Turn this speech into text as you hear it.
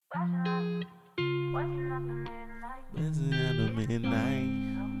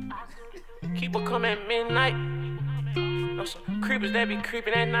Midnight. Keep her come at midnight. No some creepers that be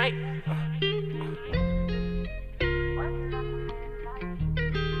creeping at night.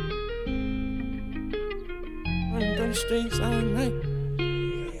 Running through the streets all night.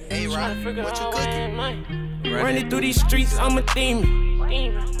 Hey, Rob, what you cooking? Running through these streets, I'm a demon.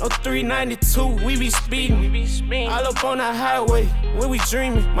 No 392, we be speeding. All up on the highway, where we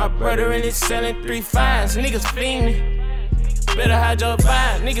dreaming. My brother really selling 3.5s, niggas fiending. Better hide your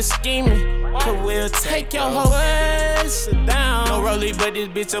vibe, niggas scheming. Cause we'll take your whole ass down. No rollie, but this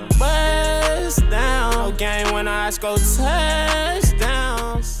bitch a bust down. No game when I go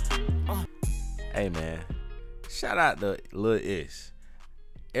touchdowns. Hey, man. Shout out to Lil Ish.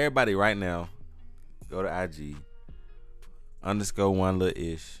 Everybody right now, go to IG _1 Lil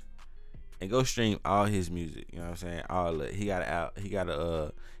Ish and go stream all his music. You know what I'm saying? All of it. He got it out. He got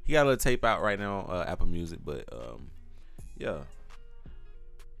a little tape out right now on Apple Music. But yeah.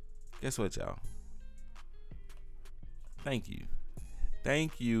 Guess what, y'all? Thank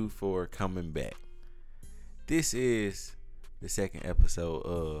you for coming back. This is the second episode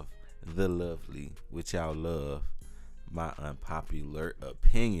of The Lovely, which y'all love, my unpopular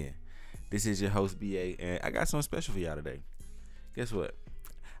opinion. This is your host, BA, and I got something special for y'all today. Guess what?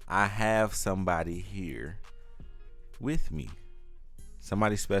 I have somebody here with me.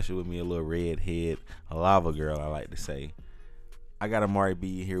 Somebody special with me, a little redhead, a lava girl, I like to say. I got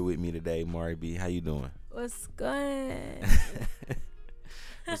AmauriB here with me today. AmauriB, how you doing? What's good?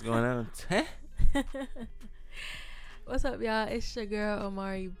 What's going on? What's up, y'all? It's your girl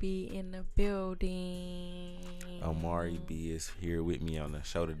AmauriB in the building. AmauriB is here with me on the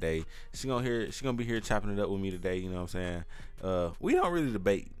show today. She gonna be here chopping it up with me today. You know what I'm saying? We don't really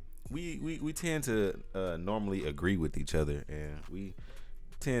debate. We tend to normally agree with each other, and we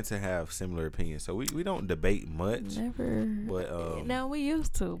tend to have similar opinions. So we don't debate much. Never. But now we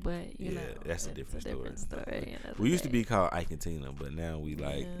used to, but you know, that's a different story. We used to be called Ike and Tina, but now we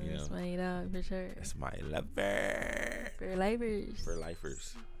like, you know, that's my dog for sure. That's my lover. For lifers. For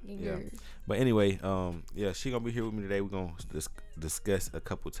lifers. Yeah. But anyway, yeah, she gonna be here with me today. We're gonna discuss a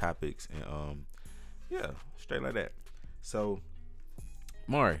couple topics and yeah, straight like that. So,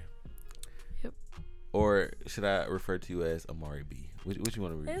 Mari. Yep. Or should I refer to you as AmauriB? Which you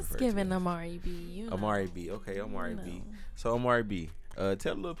want to refer to? It's giving AmauriB. You know. AmauriB. Okay, AmauriB. You know. So, AmauriB,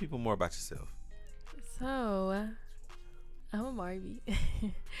 tell a little people more about yourself. So, I'm AmauriB.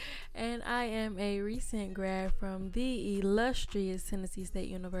 And I am a recent grad from the illustrious Tennessee State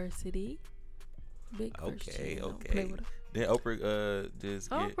University. Big Okay. Then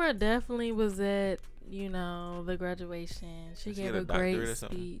Oprah definitely was at, you know, the graduation. She gave a great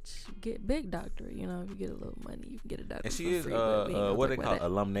speech. Get big doctorate. You know, if you get a little money, you can get a doctorate. And she is free, what they call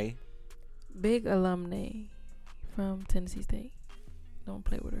alumni. Big alumni from Tennessee State. Don't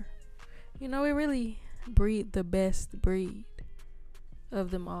play with her. You know, we really breed the best breed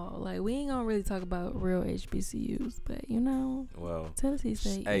of them all. Like, we ain't gonna really talk about real HBCUs, but you know, well, Tennessee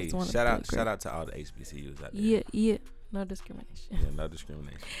State is one shout of the shout out to all the HBCUs out there. Yeah, no discrimination. Yeah, no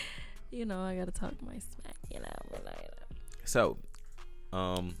discrimination. You know, I gotta talk my smack. You know. So,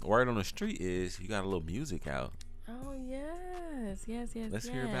 word on the street is you got a little music out. Oh yes. Let's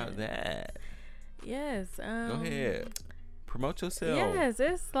hear about that. Yes. Go ahead. Promote yourself. Yes,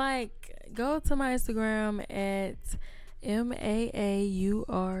 it's like, go to my Instagram at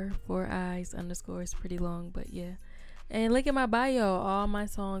MAAUR 4 _ it's pretty long, but yeah. And look at my bio. All my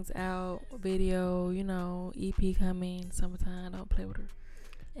songs out, video, you know, EP coming, summertime, don't play with her.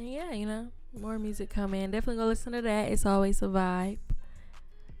 And yeah, you know, more music coming. Definitely go listen to that. It's always a vibe.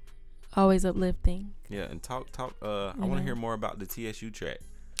 Always uplifting. Yeah, and talk. I want to hear more about the TSU track.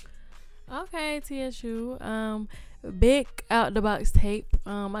 Okay, TSU. Big out the box tape.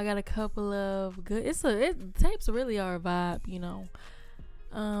 I got a couple of good. Tapes really are a vibe, you know.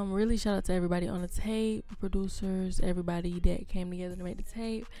 Really shout out to everybody on the tape, producers, everybody that came together to make the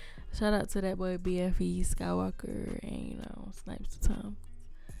tape. Shout out to that boy BFE Skywalker and, you know, Snipes to Tom.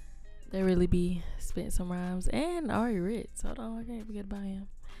 They really be spitting some rhymes, and Ari Ritz. Hold on, I can't forget about him.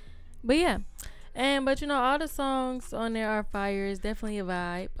 But yeah. But you know, all the songs on there are fire. It's definitely a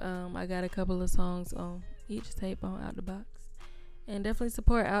vibe. I got a couple of songs on each tape on Out the Box, and definitely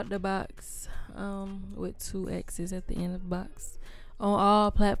support Out the Box with 2 X's at the end of the box on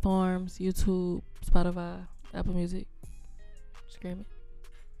all platforms: YouTube, Spotify, Apple Music. Scream it.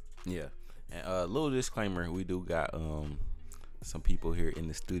 Yeah. And little disclaimer: we do got some people here in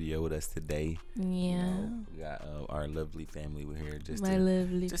the studio with us today. Yeah. You know, we got our lovely family. We're here just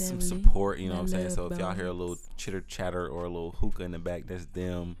Lovely just family. some support. You know what I'm saying? love So if y'all hear a bones. little chitter chatter or a little hookah in the back, that's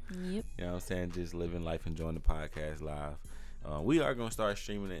them. Yep. You know what I'm saying? Just living life, enjoying the podcast live. We are gonna start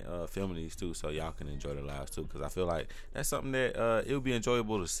streaming and filming these too, so y'all can enjoy the lives too. Because I feel like that's something that it would be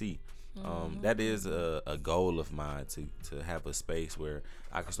enjoyable to see. That is a goal of mine to have a space where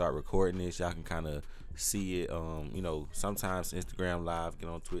I can start recording this. Y'all can kind of see it. You know, sometimes Instagram live, get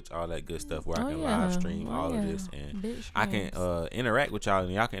on Twitch, all that good stuff where I can live stream all of this, and I can interact with y'all,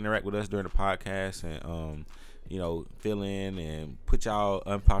 and y'all can interact with us during the podcast, and you know, fill in and put y'all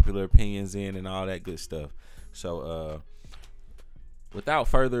unpopular opinions in and all that good stuff. So without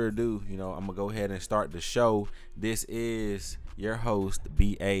further ado, you know, I'm gonna go ahead and start the show. This is your host,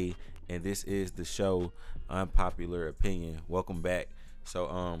 BA, and this is the show Unpopular Opinion. Welcome back.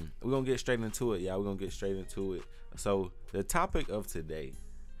 So we're gonna get straight into it, y'all. We're gonna get straight into it. So the topic of today,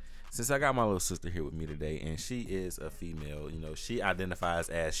 since I got my little sister here with me today, and she is a female, you know, she identifies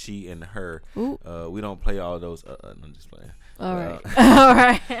as she and her. We don't play all those. I'm just playing. All right. All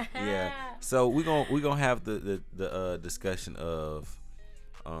right. Yeah. So we're gonna have the discussion of.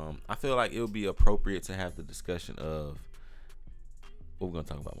 I feel like it would be appropriate to have the discussion of what we're gonna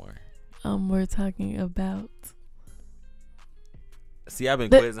talk about more. We're talking about. See, I've been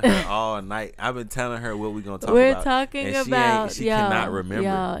quizzing her all night. I've been telling her what we're gonna talk about. We're talking and about. She cannot remember.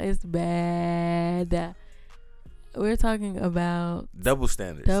 Y'all, it's bad. We're talking about double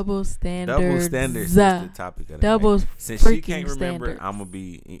standards. Double standards. Double standards is the topic of the double night. Since she can't remember, standards. I'm gonna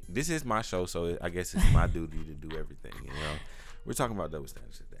be. This is my show, so I guess it's my duty to do everything. You know, we're talking about double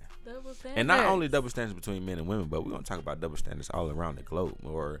standards today. Double standards. And not only double standards between men and women, but we're gonna talk about double standards all around the globe.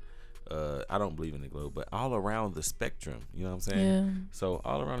 Or I don't believe in the globe, but all around the spectrum. You know what I'm saying? Yeah. So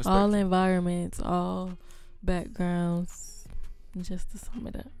all around the spectrum. All environments, all backgrounds, just to sum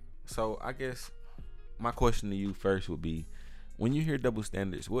it up. So I guess my question to you first would be, when you hear double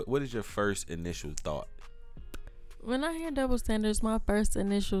standards, what is your first initial thought? When I hear double standards, my first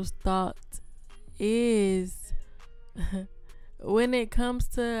initial thought is when it comes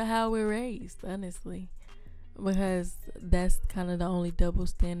to how we're raised, honestly. Because that's kind of the only double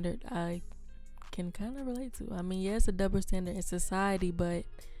standard I can kind of relate to. I mean, yeah, it's a double standard in society, but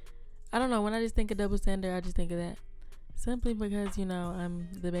I don't know. When I just think of double standard, I just think of that. Simply because, you know, I'm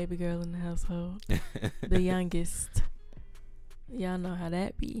the baby girl in the household, the youngest. Y'all know how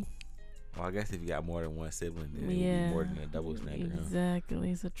that be. Well, I guess if you got more than one sibling, then it would be more than a double standard. Exactly.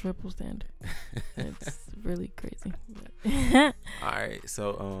 Huh? It's a triple standard. It's really crazy. All right.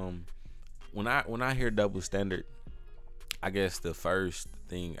 So, when I hear double standard, I guess the first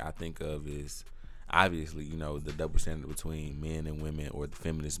thing I think of is obviously, you know, the double standard between men and women, or the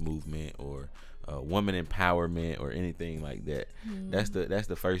feminist movement, or woman empowerment, or anything like that. That's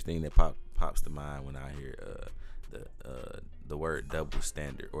the first thing that pops to mind when I hear the word double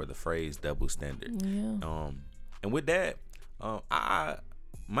standard, or the phrase double standard. Yeah. And with that,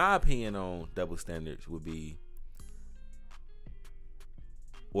 my opinion on double standards would be,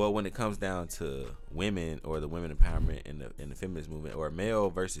 well, when it comes down to women, or the women empowerment in the feminist movement, or male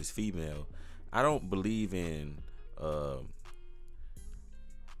versus female, I don't believe in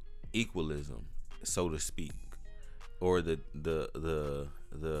equalism, so to speak, or the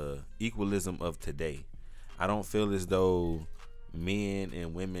equalism of today. I don't feel as though men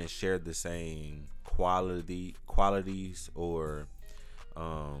and women share the same qualities, or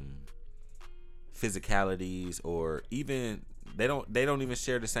physicalities, or even they don't even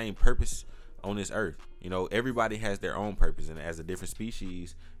share the same purpose on this earth. You know, everybody has their own purpose, and as a different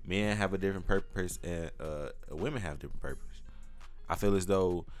species, men have a different purpose, and women have a different purpose. I feel as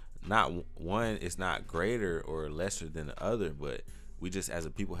though not one is not greater or lesser than the other, but we just as a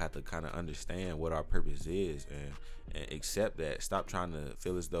people have to kind of understand what our purpose is, and accept that. Stop trying to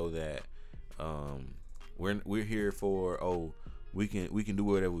feel as though that we're here for, we can do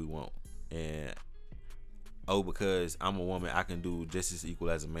whatever we want, and because I'm a woman, I can do just as equal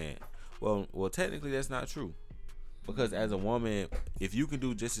as a man. Well, technically that's not true, because as a woman, if you can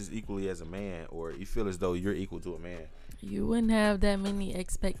do just as equally as a man, or you feel as though you're equal to a man, you wouldn't have that many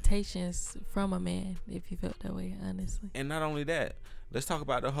expectations from a man if you felt that way, honestly. And not only that, let's talk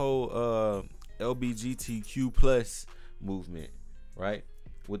about the whole LGBTQ plus movement, right?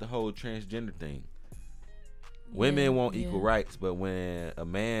 With the whole transgender thing. Women want equal rights, but when a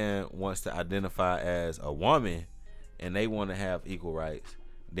man wants to identify as a woman and they want to have equal rights,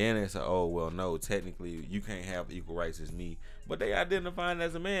 then it's no, technically you can't have equal rights as me. But they identifying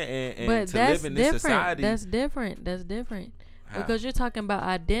as a man, and but to that's live in this different. society. That's different. How? Because you're talking about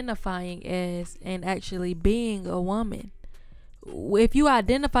identifying as and actually being a woman. if you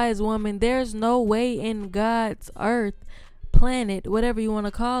identify as a woman, there's no way in God's earth, planet, whatever you want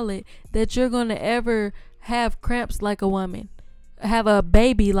to call it, that you're going to ever have cramps like a woman, have a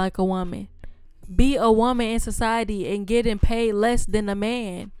baby like a woman, be a woman in society and getting paid less than a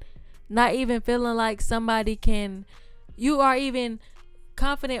man, not even feeling like somebody can, you are even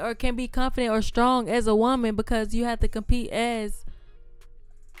confident or can be confident or strong as a woman because you have to compete as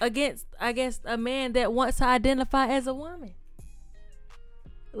against, I guess, a man that wants to identify as a woman.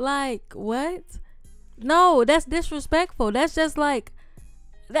 Like, what? No, that's disrespectful. That's just like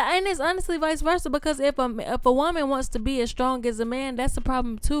that, and it's honestly vice versa, because if a woman wants to be as strong as a man, that's a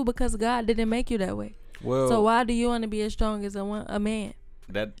problem too, because God didn't make you that way. Well, so why do you want to be as strong as a man?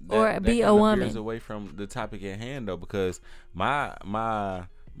 Or be a woman? Veers away from the topic at hand though, because my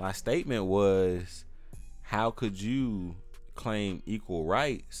statement was, how could you claim equal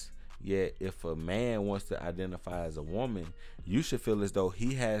rights, yet if a man wants to identify as a woman, you should feel as though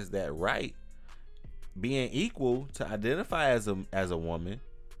he has that right, being equal, to identify as a woman,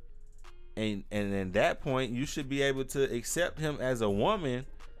 and at that point you should be able to accept him as a woman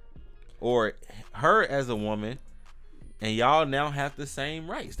or her as a woman, and y'all now have the same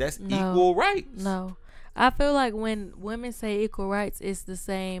rights. That's equal rights. No, I feel like when women say equal rights, it's the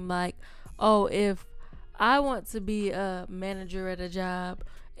same. Like, oh, if I want to be a manager at a job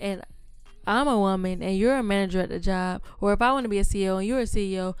and I'm a woman and you're a manager at the job, or if I want to be a CEO and you're a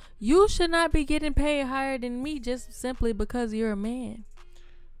CEO, you should not be getting paid higher than me just simply because you're a man.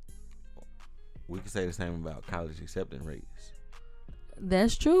 We can say the same about college acceptance rates.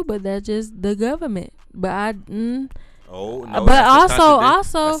 That's true, but that's just the government. But Oh no! But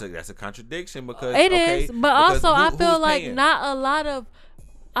also that's a contradiction, because it is. But also, I feel like paying? Not a lot of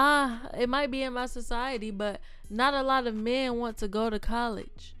it might be in my society, but not a lot of men want to go to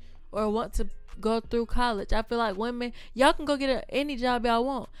college or want to go through college. I feel like women, y'all can go get any job y'all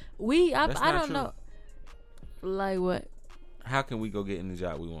want. I don't know. Like what? How can we go get any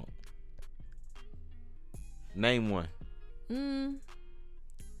job we want? Name one.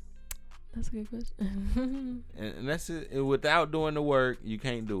 That's a good question. and that's it. Without doing the work, you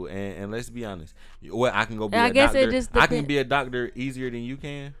can't do it. And let's be honest. Well, I can go be a doctor. It just I can be a doctor easier than you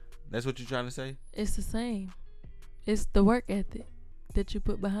can. That's what you're trying to say? It's the same. It's the work ethic that you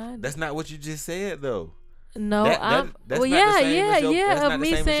put behind it. That's not what you just said, though. No, that's well, yeah. Of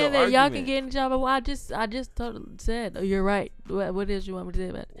me saying that y'all can get any job. Well, I just totally said, oh, you're right. What else you want me to say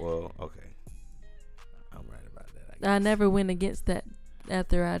about it? Well, okay. I'm right about that. I never went against that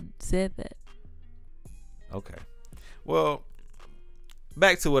after I said that. Okay. Well,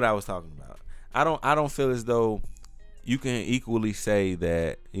 back to what I was talking about. I don't feel as though you can equally say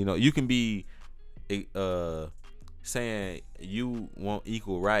that, you can be saying you want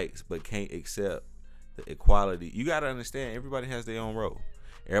equal rights but can't accept the equality. You got to understand, everybody has their own role.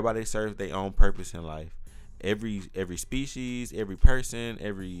 Everybody serves their own purpose in life. Every species, every person,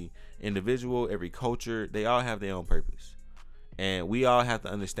 every individual, every culture, they all have their own purpose. And we all have to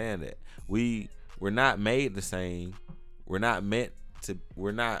understand that. We're not made the same. We're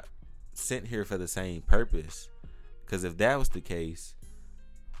not sent here for the same purpose. Because if that was the case,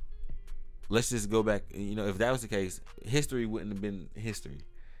 let's just go back. If that was the case, history wouldn't have been history.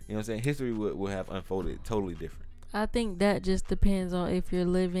 You know what I'm saying? History would have unfolded totally different. I think that just depends on if you're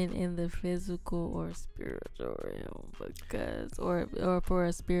living in the physical or spiritual realm, because or for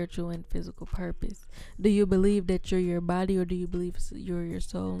a spiritual and physical purpose. Do you believe that you're your body, or do you believe you're your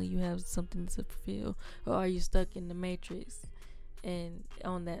soul and you have something to fulfill, or are you stuck in the matrix and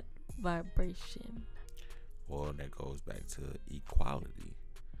on that vibration? Well, that goes back to equality.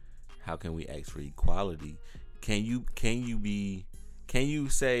 How can we ask for equality? Can you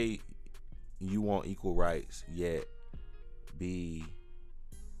say you want equal rights, yet be,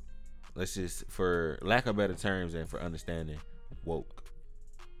 let's just, for lack of better terms and for understanding, woke?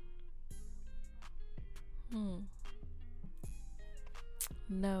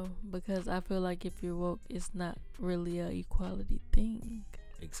 No, because I feel like if you're woke, it's not really a equality thing.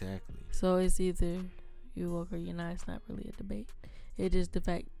 Exactly. So it's either you're woke or you're not. It's not really a debate. It just at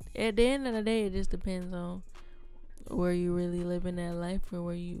the end of the day, it just depends on where you really live in that life, or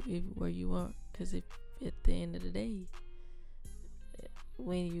where you are. Because if at the end of the day,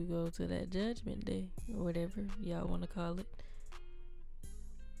 when you go to that judgment day or whatever y'all want to call it,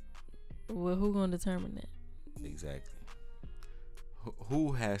 well, who gonna determine that? Exactly.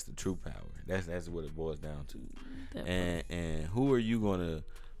 Who has the true power? That's what it boils down to. And who are you gonna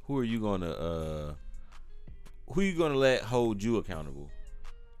let hold you accountable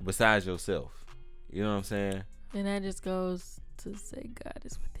besides yourself? You know what I'm saying? And that just goes to say God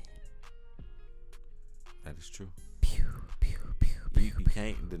is within. That is true. Pew, pew,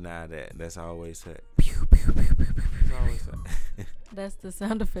 can't deny that. That's always that. Pew, pew, pew, pew, pew, pew. It's always that. That's the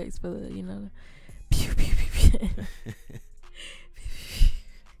sound effects for the, the pew, pew, pew, pew.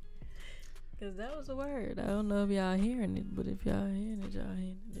 Cause that was a word. I don't know if y'all hearing it, but if y'all hearing it, y'all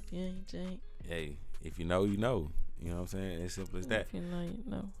hearing it. If you ain't, you ain't. Hey, if you know, you know. You know what I'm saying? As simple as that. If you know, you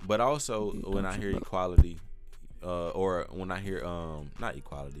know. But also, when I hear equality, or when I hear not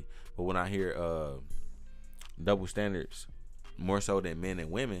equality, but when I hear double standards, more so than men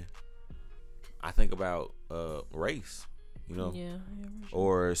and women, I think about race, yeah,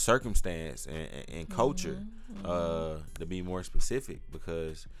 or circumstance and culture, to be more specific,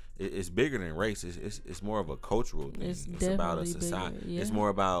 because it's bigger than race. It's more of a cultural thing. It's about a society. Yeah. It's more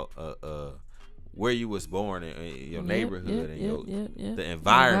about where you was born in your neighborhood and the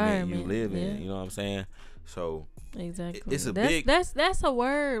environment you live in. You know what I'm saying? So exactly, it's that's a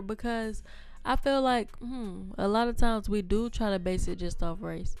word, because I feel like a lot of times we do try to base it just off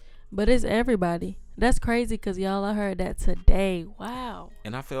race, but it's everybody. That's crazy, because y'all, I heard that today. Wow.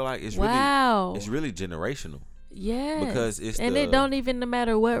 And I feel like it's really generational. Yeah, because it don't even no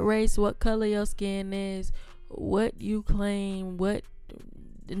matter what race, what color your skin is, what you claim,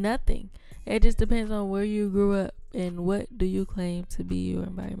 nothing. It just depends on where you grew up and what do you claim to be your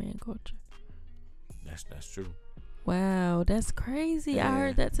environment and culture. That's true. Wow, that's crazy. I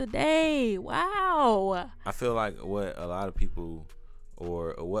heard that today. Wow. I feel like what a lot of people,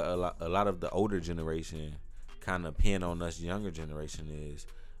 or what a lot of the older generation kind of pin on us younger generation is,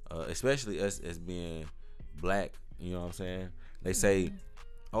 especially us as being black. You know what I'm saying? They say,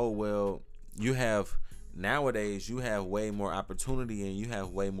 oh, well, nowadays you have way more opportunity and you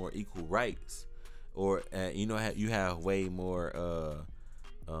have way more equal rights, or you have way more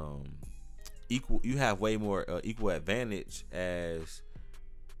equal advantage as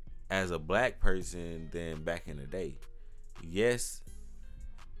a black person than back in the day. Yes,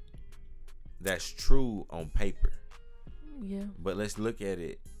 that's true on paper. Yeah. But let's look at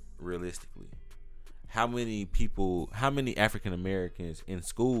it realistically. How many African Americans in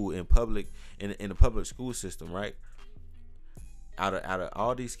school, in the public school system, right? Out of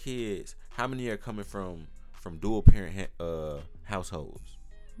all these kids, how many are coming from dual parent households?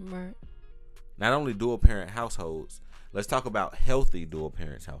 Right. Not only dual parent households, let's talk about healthy dual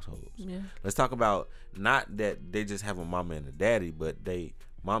parents households. Yeah. Let's talk about not that they just have a mama and a daddy, but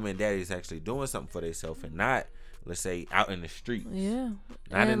mama and daddy is actually doing something for themselves, and not, let's say, out in the streets. Yeah.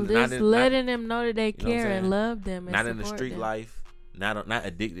 Letting them know that they care and love them. And not in the street life. Not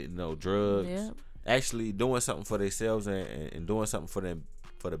addicted to no drugs. Yeah. Actually doing something for themselves and doing something for them,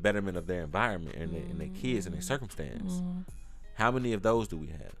 for the betterment of their environment and their kids and their circumstance. How many of those do we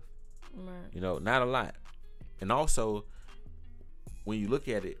have? Right. Not a lot. And also, when you look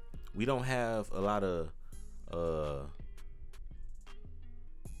at it, we don't have a lot of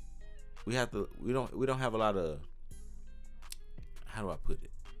we don't have a lot of, how do I put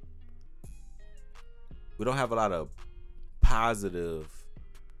it? We don't have a lot of positive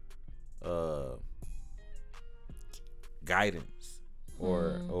guidance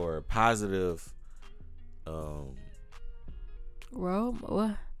or positive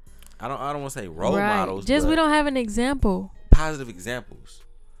what? I don't want to say role models. Just we don't have an example. Positive examples.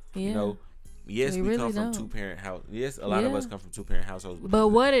 Yeah. Yes, we really come from two-parent house. Yes, a lot of us come from two-parent households. But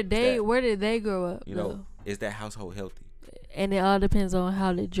where did they grow up? Is that household healthy? And it all depends on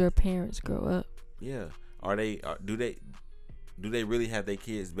how did your parents grow up. Yeah. Do they really have their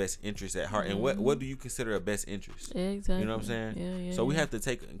kids' best interests at heart? And what do you consider a best interest? Exactly. You know what I'm saying? Yeah. So we have to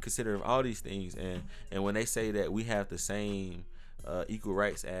consider all these things, and when they say that we have the same equal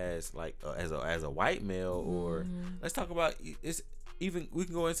rights as a white male, or let's talk about we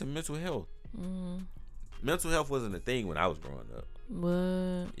can go into mental health. Mental health wasn't a thing when I was growing up.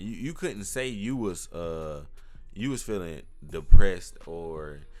 What? You couldn't say you was feeling depressed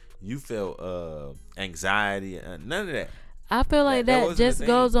or you felt anxiety, none of that. I feel like that just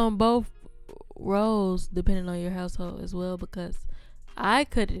goes on both roles depending on your household as well, because I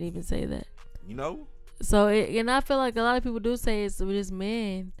couldn't even say that. So and I feel like a lot of people do say it's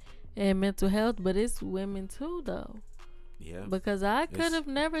men and mental health, but it's women too, though. Yeah. Because I could have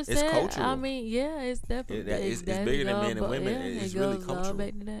never said. It's cultural. I mean, yeah, it's definitely it's bigger than men and women. It's really cultural. All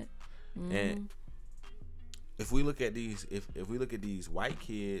back to that. And if we look at these, if we look at these white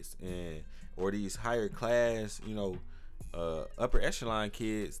kids or these higher class, upper echelon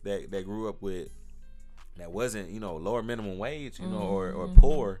kids that grew up with, that wasn't lower minimum wage, or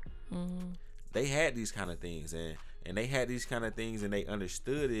poor, they had these kind of things and they had these kind of things and they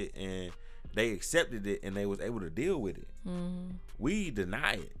understood it and they accepted it and they was able to deal with it. We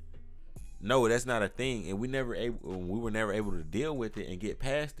deny it. no, that's not a thing, and we were never able to deal with it and get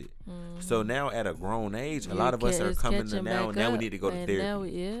past it. So now at a grown age, a lot of us are coming to now we need to go to therapy. Now,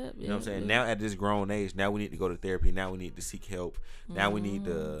 you know what I'm saying? Now at this grown age, now we need to go to therapy. Now we need to seek help. Now we need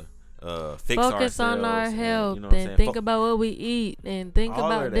to fix focus on our health and think about what we eat and think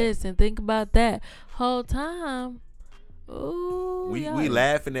about this and think about that whole time. Ooh, we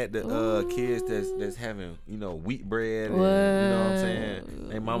laughing at the kids that's having wheat bread and, you know what I'm saying,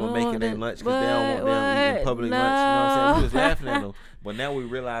 their mama making their lunch because they don't want them eating public lunch, you know what I'm saying. We was laughing at them, but now we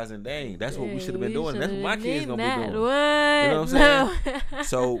realizing, dang, that's what we should have been doing. That's what my kids gonna be doing. What? You know what I'm saying?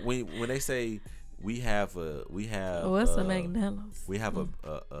 So when they say we have what's a McDonald's? We have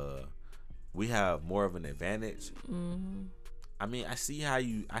we have more of an advantage. I mean, I see how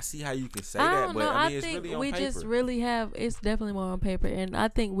you can say that, but I mean, it's really on paper. We just really have. It's definitely more on paper, and I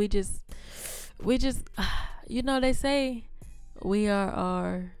think we just, they say we are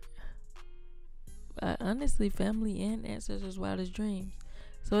our, honestly, family and ancestors' wildest dreams.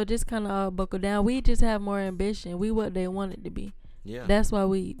 So it just kind of all buckle down. We just have more ambition. We what they want it to be. Yeah. That's why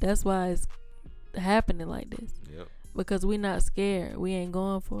it's happening like this. Yep. Because we not scared. We ain't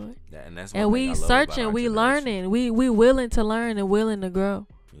going for it. Yeah, and that's and we searching, we learning. We willing to learn and willing to grow.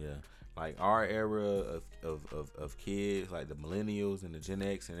 Yeah. Like our era of kids, like the millennials and the Gen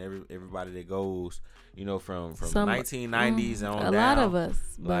X and everybody that goes, from the 1990s on down. A lot of us.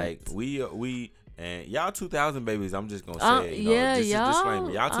 Like we and y'all 2000 babies, I'm just gonna say, just y'all, a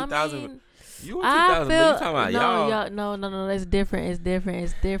disclaimer. Y'all 2000 You were 2000, but you talking about y'all. No. It's different.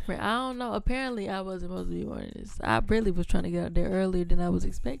 I don't know. Apparently, I wasn't supposed to be one of this. I really was trying to get out there earlier than I was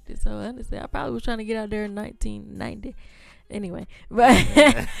expected. So, honestly, I probably was trying to get out there in 1990. Anyway, but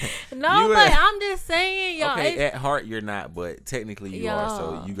I'm just saying, y'all. Okay, at heart you're not, but technically you are.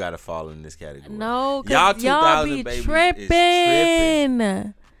 So you gotta fall in this category. No, cause y'all be tripping.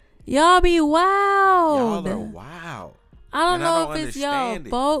 Y'all be wild. Y'all are wild. I don't know if it's y'all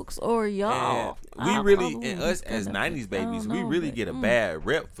folks or y'all. And we us as 90s babies, we really get a bad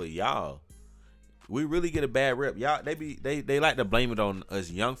rep for y'all. We really get a bad rep. Y'all, they like to blame it on us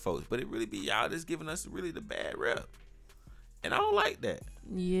young folks, but it really be y'all that's giving us really the bad rep. And I don't like that.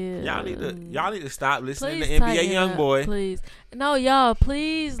 Yeah. Y'all need to stop listening to NBA Youngboy. Please. No, y'all,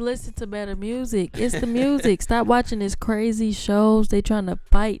 please listen to better music. It's the music. Stop watching these crazy shows. They trying to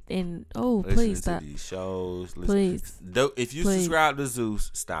fight and please stop. To these shows. Please. If you subscribe to Zeus,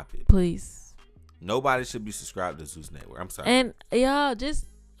 stop it. Please. Nobody should be subscribed to Zeus Network. I'm sorry. And y'all just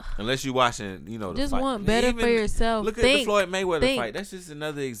unless you watching, the just fight. Want better for yourself. Look at the Floyd Mayweather fight. That's just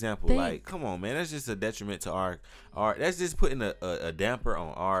another example. Like, come on, man. That's just a detriment to our. That's just putting a damper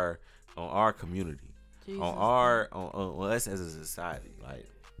on our community, on us as a society. Like,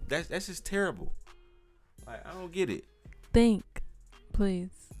 that's just terrible. Like, I don't get it. Think, please.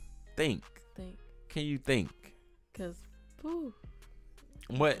 Think. Can you think? Cause,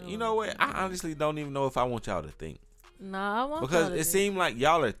 but you know what? I honestly don't even know if I want y'all to think. No, I want because it seems like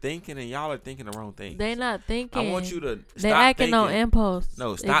y'all are thinking and y'all are thinking the wrong things. They not thinking. I want you to stop they acting thinking. On impulse.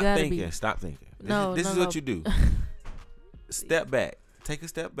 No, stop thinking. Stop thinking. This is what you do. Step back. Take a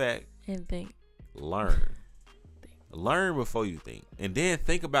step back and think. Learn. Learn before you think, and then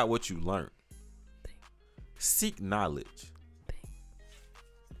think about what you learned. Seek knowledge,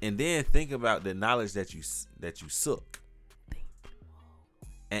 and then think about the knowledge that you suck,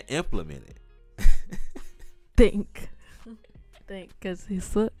 and implement it. Think, cause he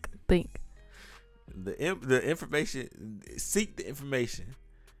suck. Think. The information. Seek the information,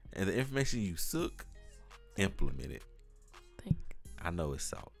 and the information you suck, implement it. Think. I know it's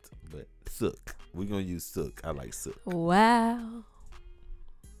salt, but suck. We're gonna use suck. I like suck. Wow.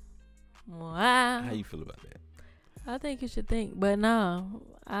 How you feel about that? I think you should think, but no,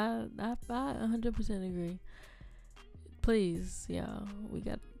 I 100% agree. Please, y'all,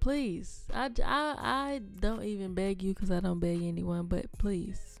 please. I don't even beg you because I don't beg anyone, but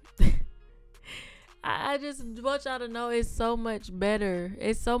please. I just want y'all to know it's so much better.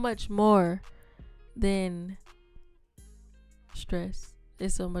 It's so much more than stress.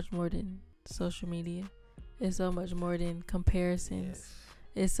 It's so much more than social media. It's so much more than comparisons. Yes.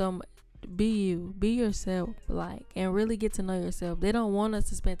 It's so much. Be you. Be yourself. And really get to know yourself. They don't want us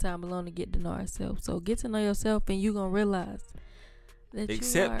to spend time alone to get to know ourselves. So get to know yourself, and you're gonna realize that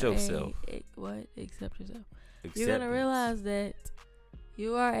accept yourself. Accept yourself. You're gonna realize that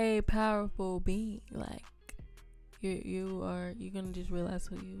you are a powerful being. You're gonna just realize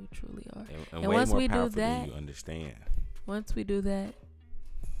who you truly are. And way once more we do that, you understand. Once we do that,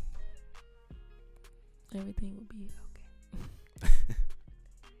 everything will be okay.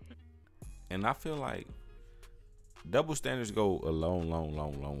 And I feel like double standards go a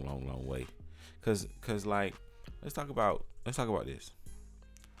long way. Cause like, let's talk about this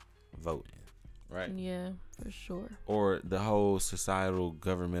voting, right? Yeah, for sure. Or the whole societal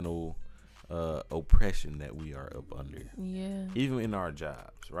governmental oppression that we are up under. Yeah. Even in our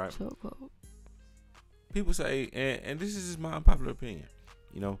jobs, right? So cold. People say, and this is just my unpopular opinion,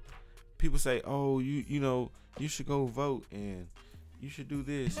 you know, people say, oh, you know, you should go vote and you should do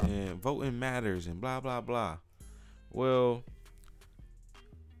this and voting matters and blah, blah, blah. Well,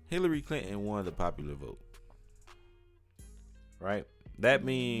 Hillary Clinton won the popular vote, right? That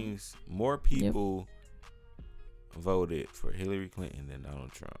means more people voted for Hillary Clinton than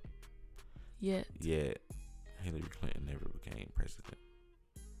Donald Trump. Yet Hillary Clinton never became president.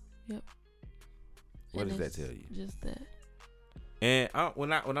 Yep. What does that tell you? Just that. And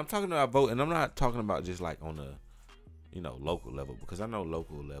when I'm talking about voting, I'm not talking about just like on a, you know, local level, because I know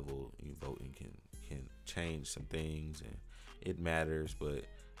local level voting can change some things and it matters. But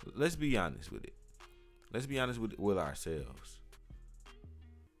let's be honest with it. Let's be honest with ourselves.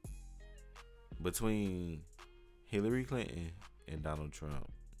 Between Hillary Clinton and Donald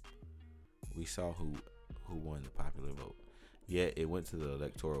Trump, we saw who won the popular vote. Yet it went to the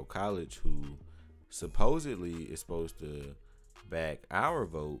Electoral College, who supposedly is supposed to back our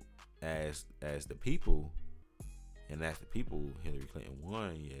vote as the people, and as the people, Hillary Clinton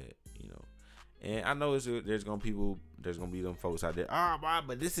won. Yet, you know, and I know there's gonna be them folks out there. Oh,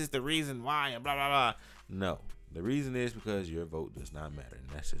 but this is the reason why, and blah blah blah. No, the reason is because your vote does not matter, and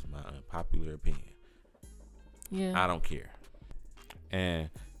that's just my unpopular opinion. Yeah, I don't care. And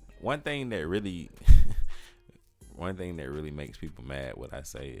one thing that really makes people mad, what I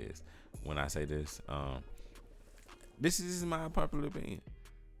say is, when I say this, this is my unpopular opinion.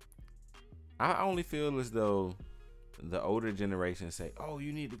 I only feel as though the older generation say, oh,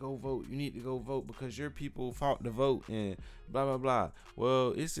 you need to go vote because your people fought to vote and blah blah blah.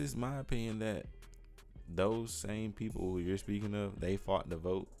 Well, it's just my opinion that those same people you're speaking of, they fought to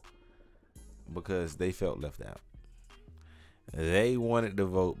vote because they felt left out. They wanted to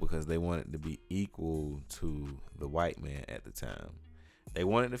vote because they wanted to be equal to the white man at the time. They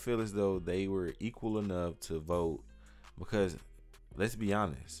wanted to feel as though they were equal enough to vote because, let's be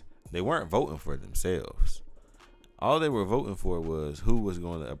honest, they weren't voting for themselves. All they were voting for was who was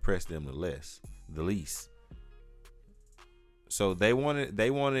going to oppress them the least. So they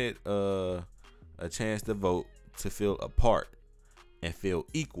wanted a chance to vote to feel a part and feel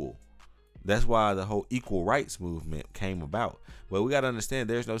equal. That's why the whole equal rights movement came about. But we got to understand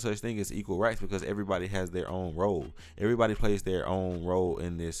there's no such thing as equal rights, because everybody has their own role. Everybody plays their own role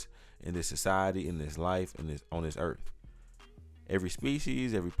in this society, in this life, on this earth. Every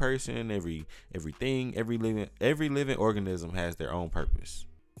species, every person, everything, every living organism has their own purpose.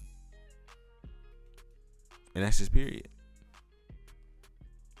 And that's just period.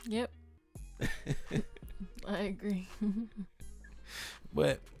 Yep. I agree.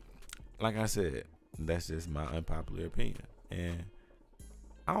 But like I said, that's just my unpopular opinion, and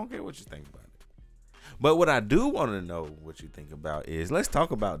I don't care what you think about it. But what I do want to know what you think about is, let's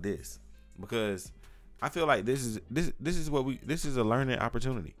talk about this, because I feel like this is a learning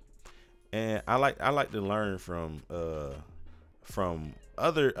opportunity, and I like to learn from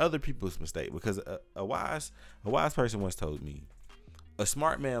other people's mistakes, because a wise person once told me, a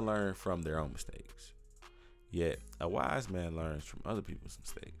smart man learns from their own mistakes, yet a wise man learns from other people's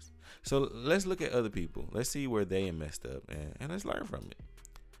mistakes. So let's look at other people. Let's see where they messed up, and let's learn from it.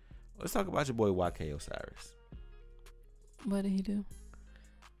 Let's talk about your boy YK Osiris. What did he do?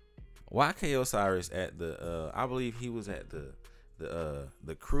 YK Osiris at the I believe he was at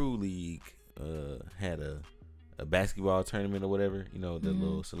the Crew League, had a basketball tournament or whatever, you know, the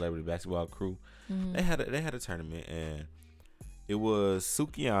little celebrity basketball crew. They had a tournament, and it was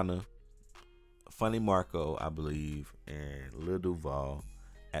Sukianna, Funny Marco, I believe, and Lil Duval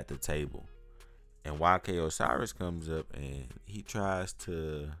at the table. And YK Osiris comes up and he tries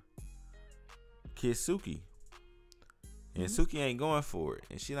to kiss Suki. And Suki ain't going for it.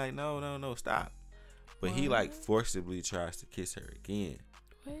 And she like, no, stop. But he like forcibly tries to kiss her again.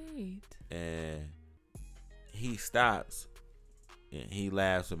 Wait. And he stops and he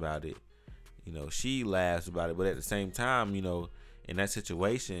laughs about it. You know, she laughs about it. But at the same time, you know, in that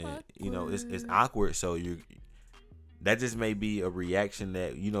situation, you know, it's awkward. So that just may be a reaction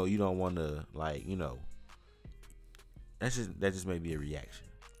that, you know, you don't want to, like, you know, that just may be a reaction.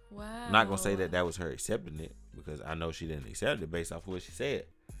 Wow. I'm not gonna say that was her accepting it, because I know she didn't accept it based off of what she said.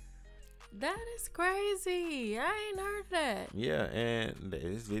 That is crazy. I ain't heard that. Yeah, and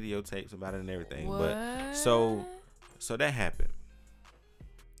there's videotapes about it and everything. What? But so that happened.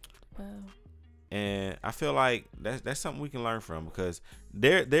 Wow. And I feel like that's something we can learn from, because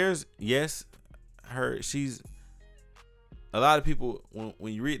there's she's a lot of people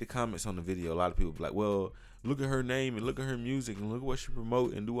when you read the comments on the video, a lot of people be like, well, look at her name and look at her music and look at what she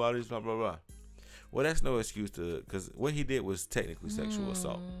promote and do all this blah blah blah. Well, that's no excuse because what he did was technically sexual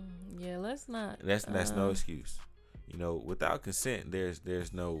assault. Yeah, let's not. That's no excuse. You know, without consent,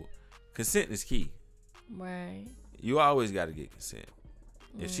 there's no consent is key. Right. You always got to get consent.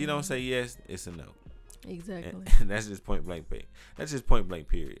 If she don't say yes, it's a no. Exactly. And that's just point blank. That's just point blank.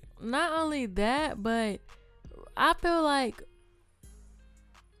 Period. Not only that, but I feel like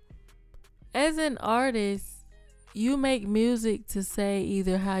as an artist, you make music to say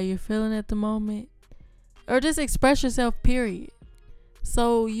either how you're feeling at the moment or just express yourself, period.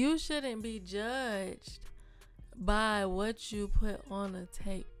 So you shouldn't be judged by what you put on a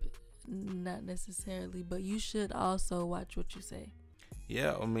tape, not necessarily, but you should also watch what you say.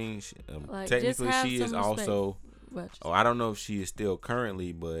 Yeah, I mean, Like, technically she is also. Oh, I don't know if she is still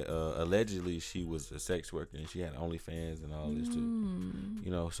currently, but allegedly she was a sex worker and she had OnlyFans and all this too.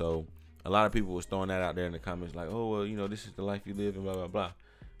 You know, so a lot of people was throwing that out there in the comments, like, oh well, you know, this is the life you live and blah blah blah.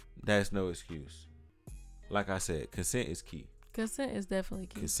 That's no excuse. Like I said, consent is key. Consent is definitely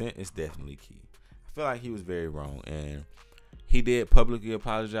key. Consent is definitely key. I feel like he was very wrong, and he did publicly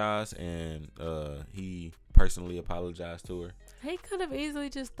apologize, and he personally apologized to her. He could have easily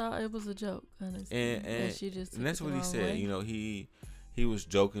just thought it was a joke, honestly. And she just and that's what he said. Way. You know, he was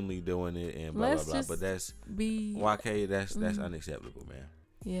jokingly doing it and blah blah blah. But that's YK. That's unacceptable, man.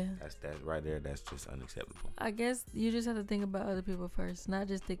 Yeah. That's right there. That's just unacceptable. I guess you just have to think about other people first, not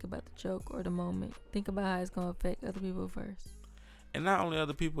just think about the joke or the moment. Think about how it's gonna affect other people first. And not only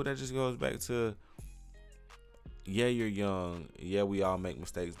other people, that just goes back to, yeah, you're young. Yeah, we all make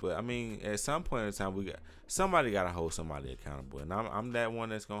mistakes. But I mean, at some point in time, somebody got to hold somebody accountable. And I'm that one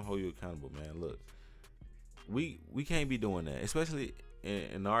that's gonna hold you accountable, man. Look, we can't be doing that, especially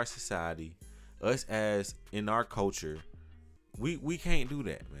in our society, us as in our culture. We can't do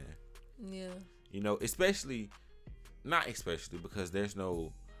that, man. Yeah. You know, not especially because there's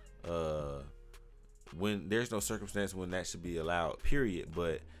no when there's no circumstance when that should be allowed, period.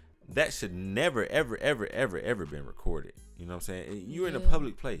 But that should never, ever, ever, ever, ever been recorded. You know what I'm saying? You're in a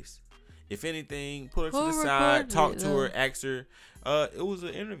public place. If anything, pull her to the side, talk to her, ask her. It was an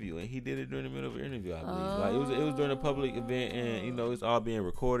interview, and he did it during the middle of an interview, I believe. Like it was during a public event, and you know it's all being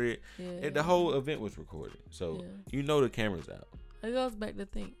recorded. Yeah. The whole event was recorded, so you know the camera's out. It goes back to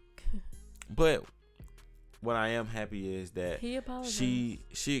think. But what I am happy is that he apologized.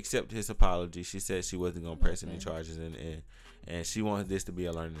 She accepted his apology. She said she wasn't gonna press any charges, and she wanted this to be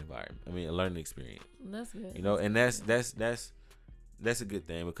a learning environment. I mean, a learning experience. That's good. You know, and that's a good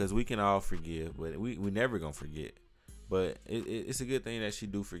thing, because we can all forgive, but we never gonna forget. But it's a good thing that she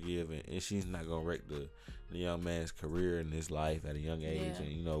do forgive, and she's not gonna wreck the young man's career and his life at a young age, and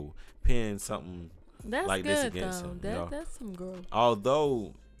you know, pin something like this against him. That's some growth.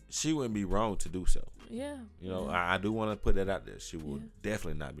 Although she wouldn't be wrong to do so. Yeah. You know, I do want to put that out there. She will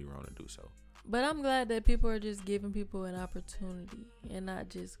definitely not be wrong to do so. But I'm glad that people are just giving people an opportunity and not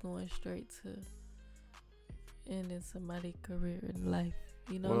just going straight to ending somebody's career in life.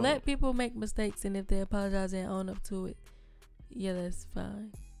 You know, let people make mistakes, and if they apologize and own up to it, yeah, that's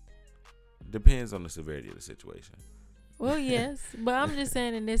fine. Depends on the severity of the situation. Well, yes, but I'm just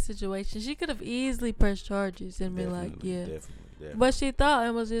saying in this situation, she could have easily pressed charges and been like, yeah. Definitely. But she thought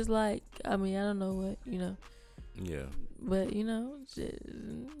and was just like, I mean, I don't know what, you know. Yeah. But, you know.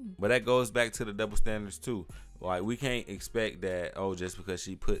 But that goes back to the double standards, too. Like, we can't expect that, just because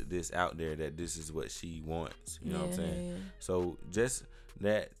she put this out there, that this is what she wants. You know what I'm saying? Yeah. So, just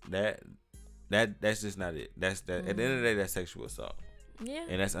that's just not it. That's that. At the end of the day, that's sexual assault. Yeah.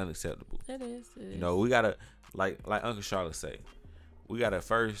 And that's unacceptable. It is. You know, we got to, like Uncle Charlotte say, we got to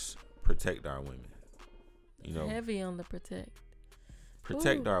first protect our women. You know. Heavy on the protect.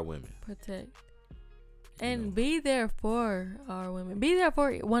 Protect our women. Protect. And be there for our women. Be there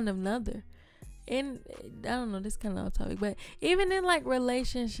for one another. And I don't know, this kind of off topic, but even in like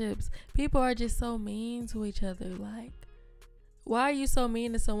relationships, people are just so mean to each other. Like, why are you so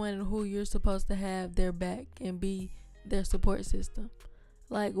mean to someone who you're supposed to have their back and be their support system?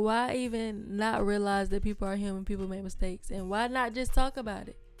 Like, why even not realize that people are human, people make mistakes, and why not just talk about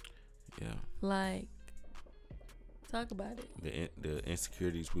it? Yeah. Like, talk about it. The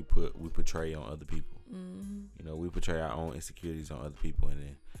insecurities we portray on other people. Mm-hmm. You know, we portray our own insecurities on other people, and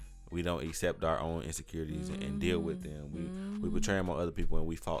then we don't accept our own insecurities and deal with them. We portray them on other people, and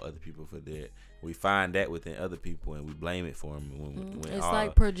we fault other people for that. We find that within other people, and we blame it for them. When it's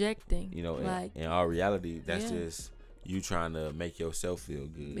like projecting. You know, in our reality, that's just you trying to make yourself feel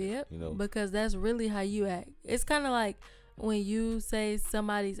good. Yep. You know, Because that's really how you act. It's kind of like when you say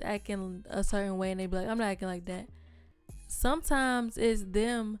somebody's acting a certain way and they be like, I'm not acting like that. Sometimes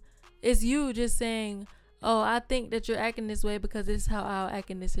it's you just saying, oh, I think that you're acting this way because this is how I'll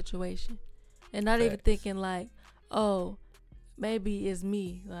act in this situation. And not even thinking like, oh, maybe it's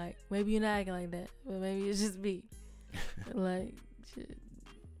me. Like, maybe you're not acting like that, but maybe it's just me. Like, shit.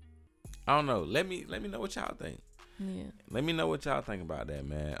 I don't know. Let me know what y'all think. Yeah. Let me know what y'all think about that,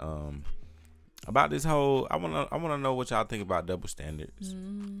 man. About this whole, I wanna know what y'all think about double standards.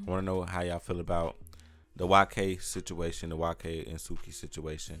 I wanna know how y'all feel about the YK situation, the YK and Suki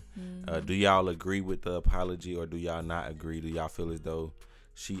situation. Do y'all agree with the apology or do y'all not agree? Do y'all feel as though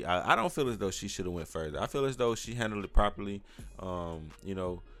I don't feel as though she should have went further. I feel as though she handled it properly. I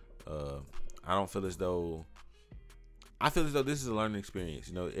don't feel as though. I feel as though this is a learning experience.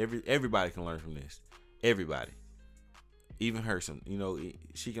 You know, everybody can learn from this. Everybody, even her.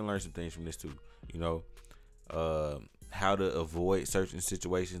 She can learn some things from this too. You know, how to avoid certain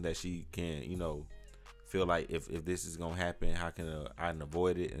situations that she can. Feel like if this is gonna happen, how can I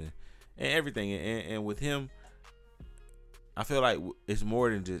avoid it and everything. And with him, I feel like it's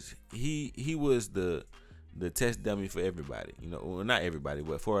more than just he was the test dummy for everybody. Well, not everybody,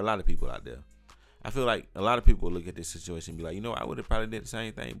 but for a lot of people out there. I feel like a lot of people look at this situation and be like, I would have probably did the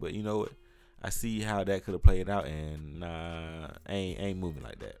same thing, but you know what? I see how that could have played out, and nah, ain't moving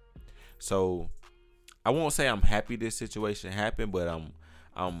like that. So I won't say I'm happy this situation happened, but I'm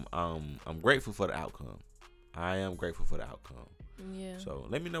grateful for the outcome. I am grateful for the outcome. Yeah. So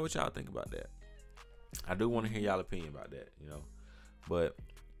let me know what y'all think about that. I do want to hear y'all opinion about that, But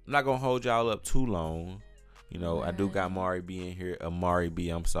I'm not gonna hold y'all up too long. Right. I do got AmauriB in here.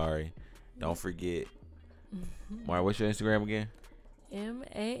 AmauriB, I'm sorry. Don't forget. Mari, what's your Instagram again?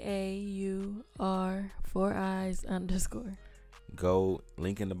 MAAUR 4 eyes _ Go,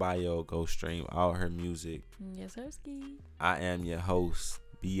 link in the bio. Go stream all her music. Yes, sir. I am your host,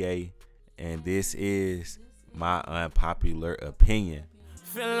 BA, and this is my unpopular opinion.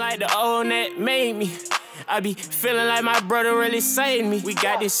 Feeling like the old that made me. I be feeling like my brother really saved me. We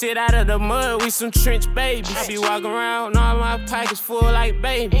got this shit out of the mud, we some trench babies. I be walking around, all my pockets full like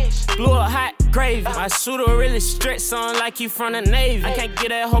babies. Blew up hot gravy. My shooter really stretched on like he from the Navy. I can't get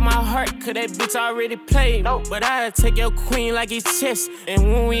that hold my heart, cause that bitch already played me. But I'll take your queen like it's chess.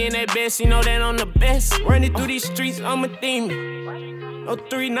 And when we in that best, you know that I'm the best. Running through these streets, I'm a demon. No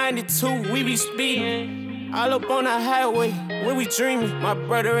 392, we be speeding. All up on the highway, where we dreaming. My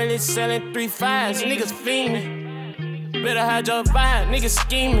brother really selling 3 5s, niggas fiending. Better hide your vibe, niggas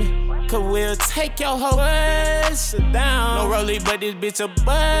scheming. Cause we'll take your whole bust down. No rollie, but this bitch a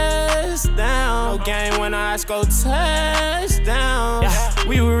bust down. No game when our eyes go touchdown. Yeah,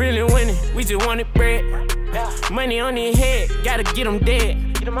 we were really winning, we just wanted bread. Money on their head, gotta get them dead.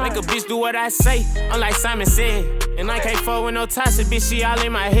 Make a bitch do what I say, unlike Simon said. And I can't fall with no toxic bitch, she all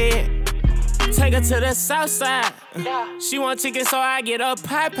in my head. Take her to the south side. She want chicken, so I get up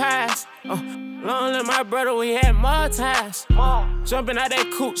pie pies. Long live my brother, we had more ties. Jumping out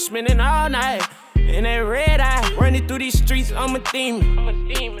that coupe, spending all night. In that red eye, running through these streets, I'm a demon. No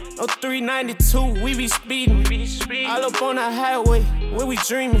 392, we be speeding. All up on the highway, where we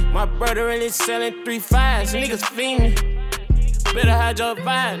dreaming. My brother really selling 3 5s, niggas fiending. Better hide your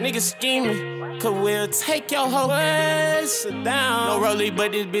vibe, niggas scheming. Cause we'll take your whole bust down. No rollie,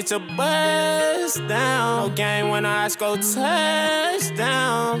 but this bitch a bust down. No game when our eyes go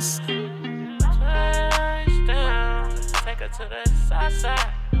touchdowns. Touchdown. Take her to the south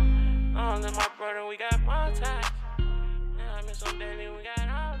side. All in my brother, we got more ties. Yeah, I miss some daily.